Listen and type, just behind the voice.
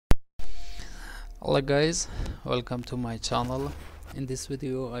Hello guys, welcome to my channel. In this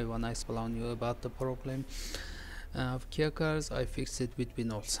video I wanna explain you about the problem of Kia cars. I fixed it with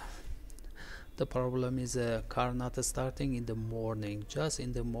Winols. The problem is a car not starting in the morning, just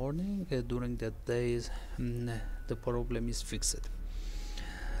in the morning. During the days the problem is fixed.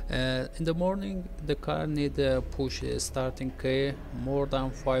 In the morning the car need push starting key more than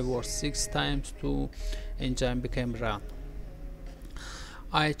 5 or 6 times to engine become run.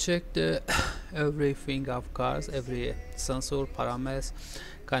 I checked everything of cars, every sensor parameters,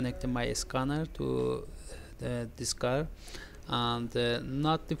 connect my scanner to this car, and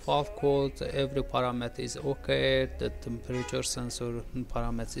not default code. Every parameter is okay. The temperature sensor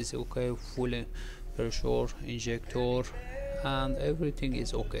parameters is okay. Full pressure, injector, and everything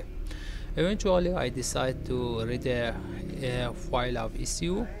is okay. Eventually, I decide to read a file of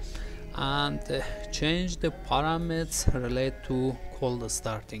ECU and change the parameters related to cold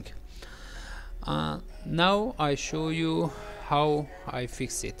starting. Now I show you how I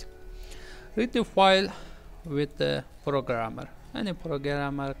fix it. Read the file with the programmer. Any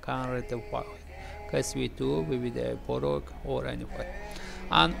programmer can read the file, KSV2 with a prog or any file,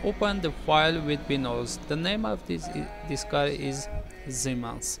 and open the file with Winols. The name of this car is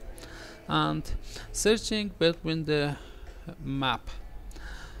Siemens, and searching between the map,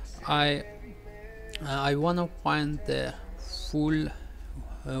 I wanna find the full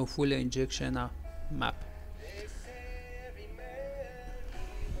injection map.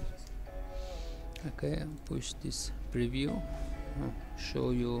 Okay, push this preview, show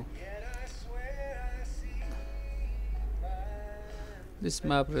you this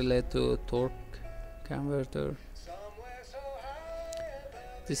map relate to torque converter.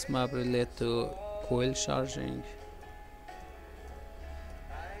 This map relate to coil charging.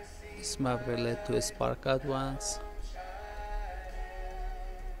 This map relate to spark advance.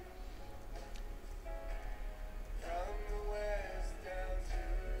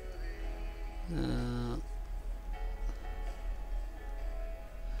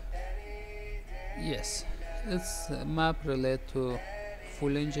 Yes, it's map relate to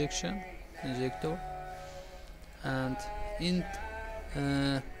full injector, and in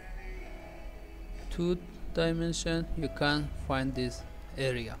 2 dimension you can find this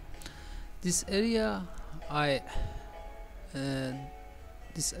area. This area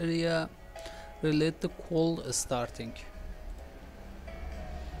relate to cold starting.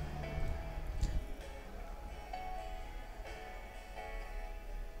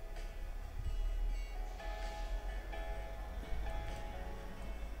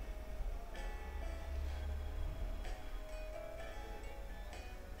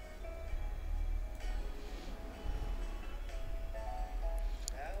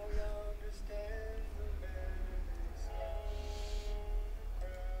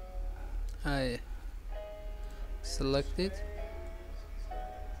 I select it.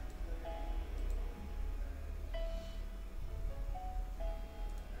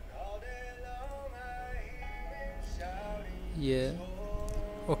 Yeah,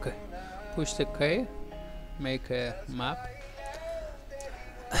 okay, push the K, make a map.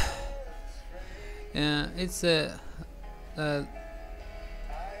 It's a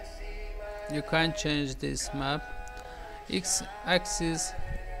you can change this map. X-axis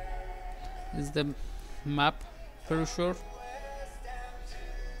is the map pressure.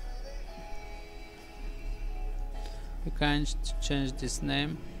 You can change this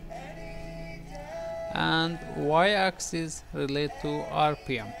name, and y-axis relate to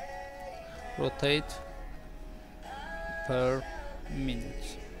RPM, rotate per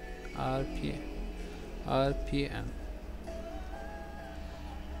minute, RPM.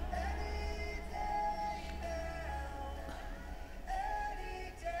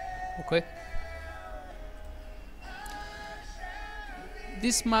 Okay,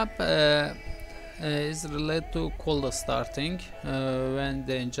 this map is related to cold starting. When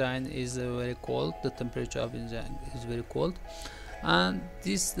the engine is very cold, the temperature of engine is very cold, and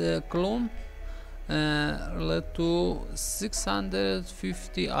this column related to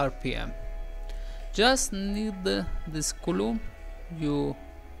 650 RPM. Just need this column, you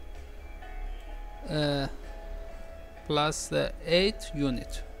plus the 8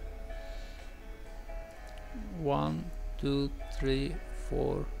 unit. 1 2 3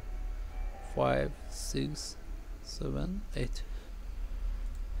 4 5 6 7 8.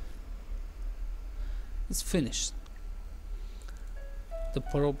 It's finished. The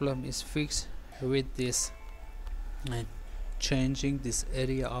problem is fixed with this and changing this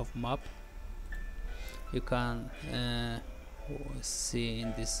area of map. You can see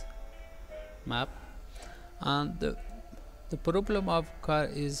in this map, and the problem of car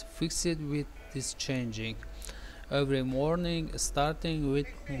is fixed with is changing every morning, starting with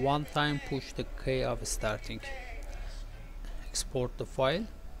one time push the key of starting. Export the file.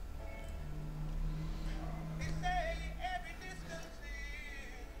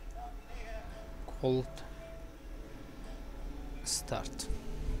 Called start.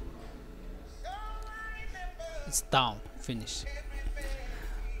 It's down. Finish.